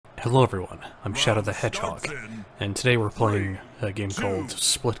Hello everyone, I'm Shadow the Hedgehog, and today we're playing a game called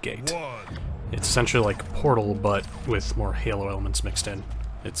Splitgate. It's essentially like Portal, but with more Halo elements mixed in.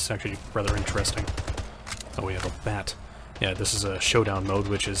 It's actually rather interesting. Oh, we have a bat. Yeah, this is a showdown mode,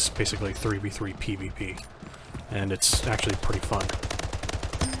 which is basically 3v3 PvP. And it's actually pretty fun.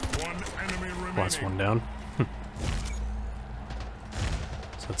 Last one down.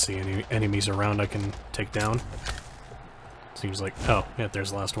 So let's see, any enemies around I can take down. Seems like... oh, yeah,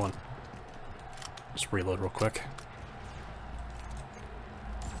 there's the last one. Just reload real quick.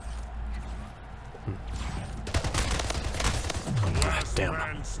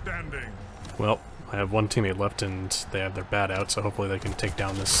 Damn. Well, I have one teammate left and they have their bat out, so hopefully they can take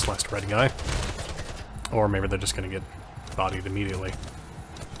down this last red guy. Or maybe they're just gonna get bodied immediately.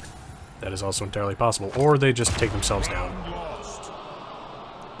 That is also entirely possible. Or they just take themselves down.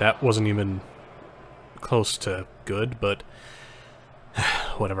 That wasn't even close to good, but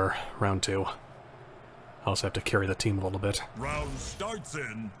whatever. Round 2. I also have to carry the team a little bit. Round starts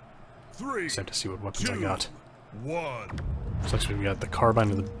in 3. Just have to see what weapons 2, I got. 1. Looks like we got the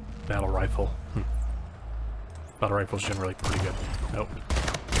carbine and the battle rifle. Battle rifle's generally pretty good. Nope.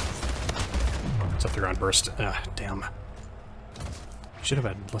 It's up the ground burst. Ah, damn. He should have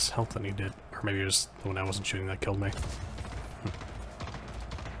had less health than he did. Or maybe it was the one I wasn't shooting that killed me.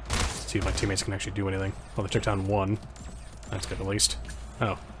 Let's see if my teammates can actually do anything. Well, they took down one. That's good at least.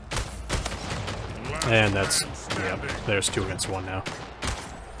 Oh. And that's... yeah, there's 2 against 1 now.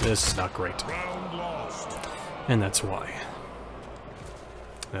 This is not great. And that's why.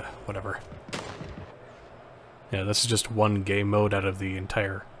 Whatever. Yeah, this is just one game mode out of the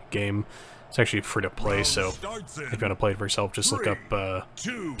entire game. It's actually free to play, so if you want to play it for yourself, just look up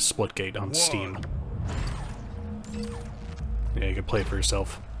Splitgate on Steam. Yeah, you can play it for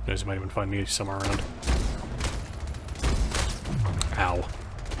yourself. You guys might even find me somewhere around. Ow.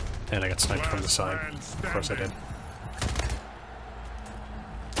 And I got sniped from the side. Of course I did.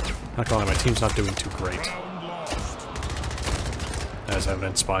 Not gonna lie, my team's not doing too great. As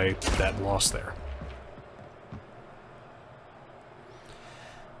evidenced by that loss there.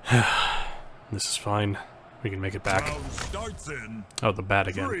 This is fine. We can make it back. Oh, the bat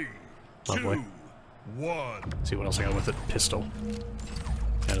again. Lovely. Let's see what else I got with it. Pistol.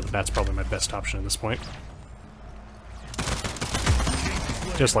 Yeah, the bat's probably my best option at this point.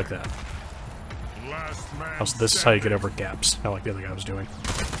 Just like that. Also, this is how you get over gaps. Not like the other guy was doing.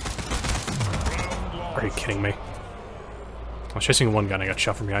 Are you kidding me? I was chasing one guy and I got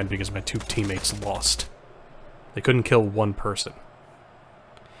shot from behind because my 2 teammates lost. They couldn't kill one person.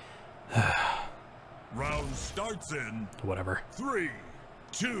 Round starts in whatever. 3,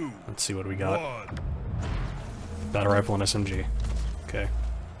 2. Let's see what we got. 1. Battle rifle and SMG. Okay.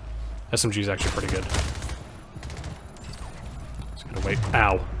 SMG is actually pretty good. Just gonna wait.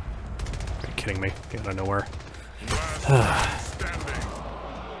 Ow! Are you kidding me? Get out of nowhere.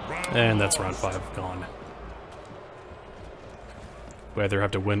 And that's round 5 gone. We either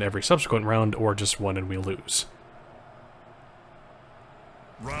have to win every subsequent round or just one and we lose.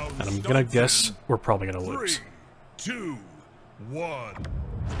 And I'm gonna guess we're probably gonna lose. 3, 2, 1. I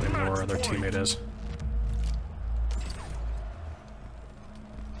don't know where our other teammate is.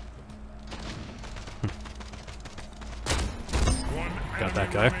 Got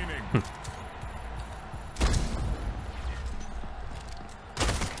that guy.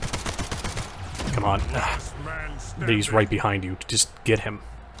 Come on. He's right behind you. Just get him.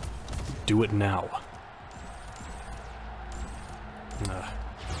 Do it now.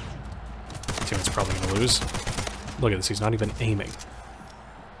 Teammate's probably gonna lose. Look at this, he's not even aiming.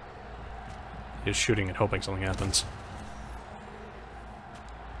 He's shooting and hoping something happens.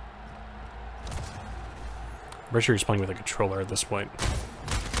 I'm pretty sure he's playing with a controller at this point.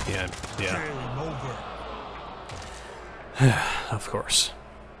 Yeah. Of course.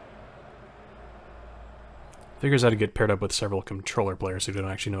 Figures out to get paired up with several controller players who don't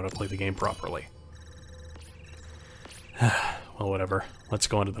actually know how to play the game properly. Well, whatever. Let's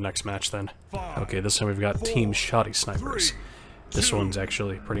go on to the next match then. Okay, this time we've got Team Shoddy Snipers. This one's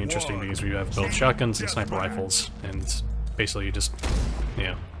actually pretty interesting because we have both shotguns and sniper rifles, and basically you just, you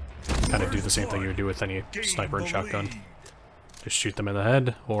know, kind of do the same thing you would do with any sniper and shotgun. Just shoot them in the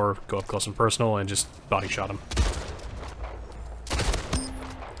head, or go up close and personal and just body shot them.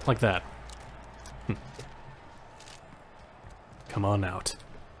 Like that. Come on out.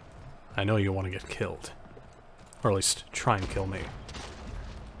 I know you want to get killed. Or at least try and kill me.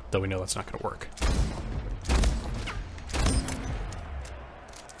 Though we know that's not going to work.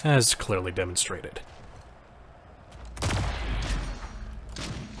 As clearly demonstrated.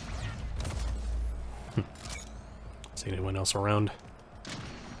 See anyone else around?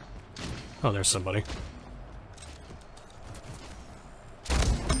 Oh, there's somebody. I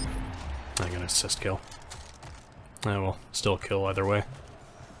got an assist kill. Oh well, still a kill either way.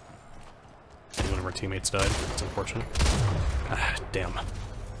 One of our teammates died. That's unfortunate. Ah, damn.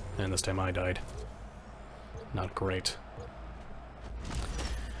 And this time I died. Not great.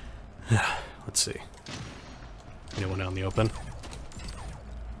 Let's see. Anyone out in the open?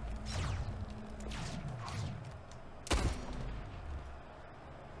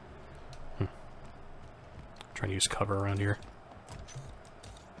 Trying to use cover around here.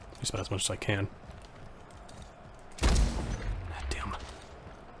 Use about as much as I can. Ah, damn.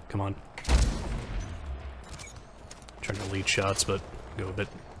 Come on. Trying to lead shots, but go a bit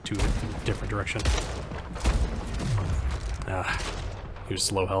too different direction. Ah, he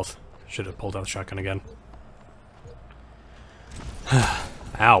was low health. Should have pulled out the shotgun again.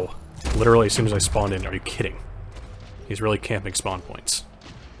 Ow. Literally as soon as I spawned in. Are you kidding? He's really camping spawn points.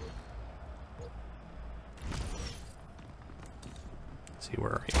 Let's see,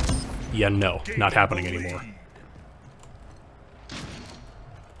 where are you? Yeah, no. Not happening anymore.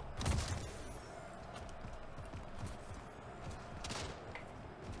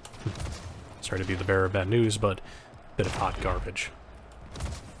 Sorry to be the bearer of bad news, but a bit of hot garbage.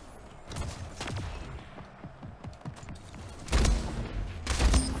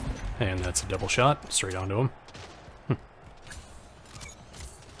 And that's a double shot, straight onto him.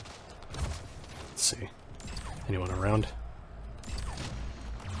 Let's see. Anyone around?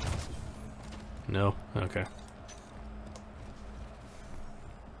 No? Okay.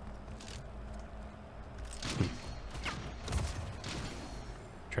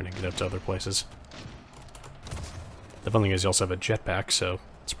 Trying to get up to other places. The fun thing is you also have a jetpack, so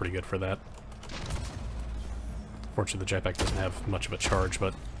it's pretty good for that. Fortunately, the jetpack doesn't have much of a charge,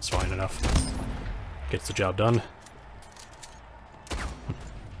 but it's fine enough. Gets the job done.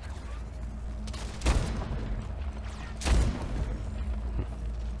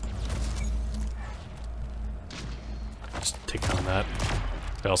 Just take down that.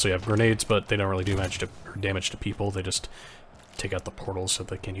 They also have grenades, but they don't really do damage to people. They just take out the portals so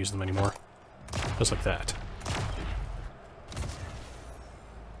they can't use them anymore. Just like that.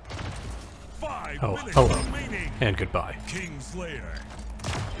 Oh, hello. And goodbye. Kingslayer.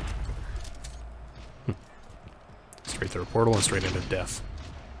 Straight through a portal and straight into death.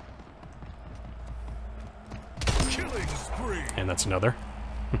 Killing spree. And that's another.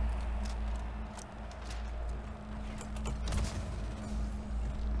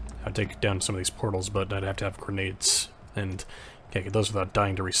 I'd take down some of these portals, but I'd have to have grenades. And can't get those without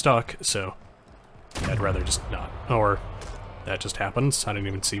dying to restock, so I'd rather just not. Or that just happens. I didn't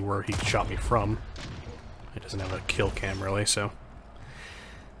even see where he shot me from. It doesn't have a kill cam, really, so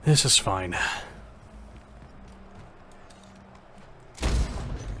this is fine.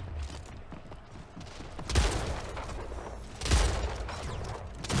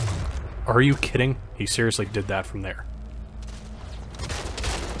 Are you kidding? He seriously did that from there.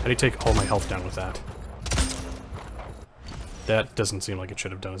 How do you take all my health down with that? That doesn't seem like it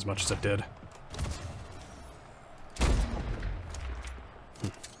should have done as much as it did.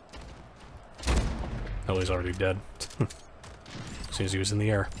 Oh, he's already dead. As soon as he was in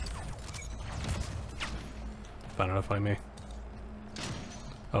the air. Fine enough by me.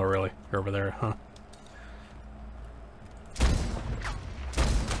 Oh, really? You're over there, huh?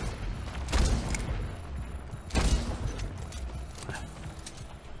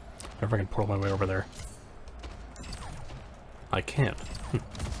 I wonder if I can portal my way over there. I can't. I'm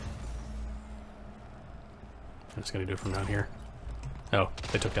just gonna do it from down here. Oh,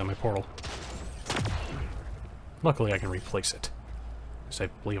 they took down my portal. Luckily I can replace it. At least I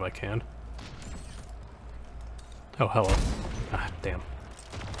believe I can. Oh, hello. Ah, damn.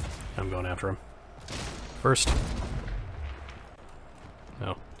 I'm going after him. First.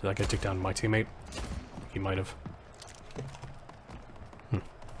 Oh, did that guy take down my teammate? He might have.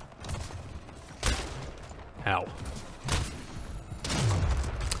 Ow.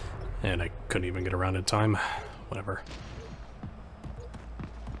 And I couldn't even get around in time. Whatever.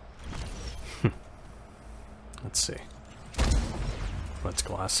 Let's see. Let's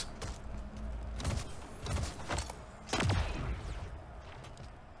glass.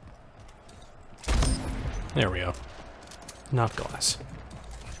 There we go. Not glass.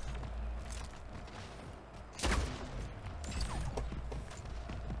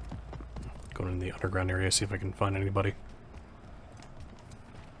 Going in the underground area, see if I can find anybody.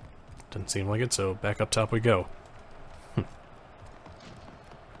 Doesn't seem like it, so back up top we go.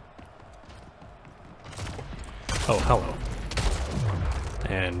 Oh, hello.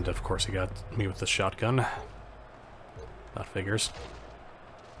 And of course he got me with the shotgun. That figures.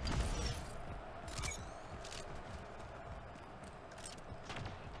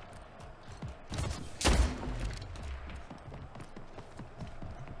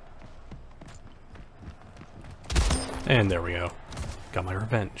 And there we go. Got my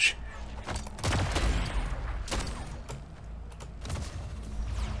revenge.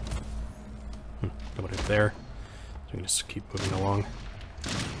 Nobody there. So we can just keep moving along.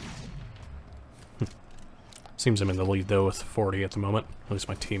 Seems I'm in the lead though with 40 at the moment. At least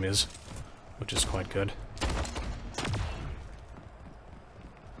my team is, which is quite good. I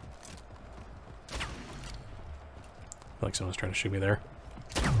feel like someone's trying to shoot me there.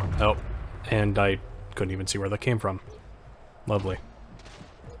 Oh, and I couldn't even see where that came from. Lovely.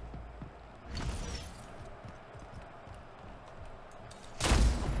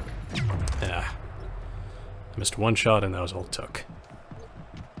 Ah. I missed one shot and that was all it took.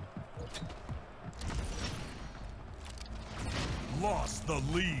 Lost the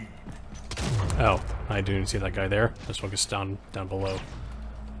lead. Oh, I didn't see that guy there. Let's focus down below.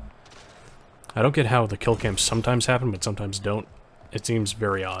 I don't get how the kill cams sometimes happen, but sometimes don't. It seems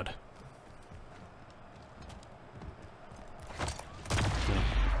very odd. No,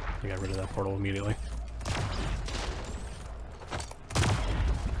 I got rid of that portal immediately.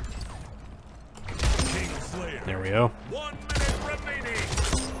 There we go. 1 minute remaining.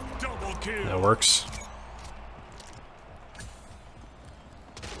 Double kill. That works.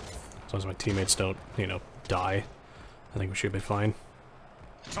 As long as my teammates don't, you know, die, I think we should be fine.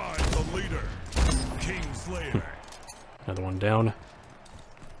 Time the leader. Kingslayer. Another one down.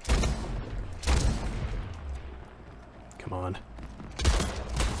 Come on.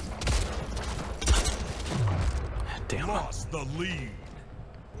 Damn. Lost the lead.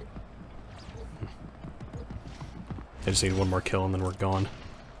 I just need one more kill and then we're gone.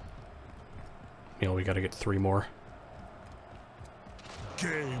 You know, we gotta get 3 more.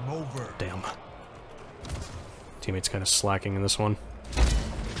 Game over. Damn. Teammates kind of slacking in this one.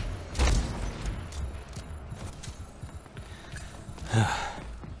 I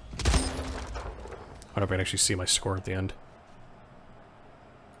wonder if I can actually see my score at the end.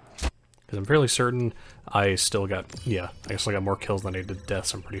 Because I'm fairly certain I still got, yeah, I still got more kills than I did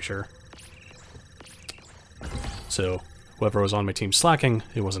deaths, I'm pretty sure. So, whoever was on my team slacking,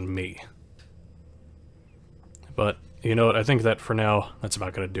 it wasn't me. But, you know what, I think that for now, that's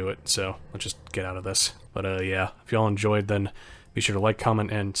about gonna do it, so let's just get out of this. But yeah, if y'all enjoyed, then be sure to like,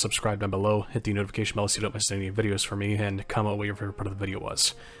 comment, and subscribe down below. Hit the notification bell so you don't miss any videos from me, and comment what your favorite part of the video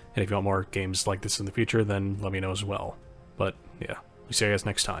was. And if you want more games like this in the future, then let me know as well. But yeah, we'll see you guys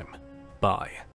next time. Bye.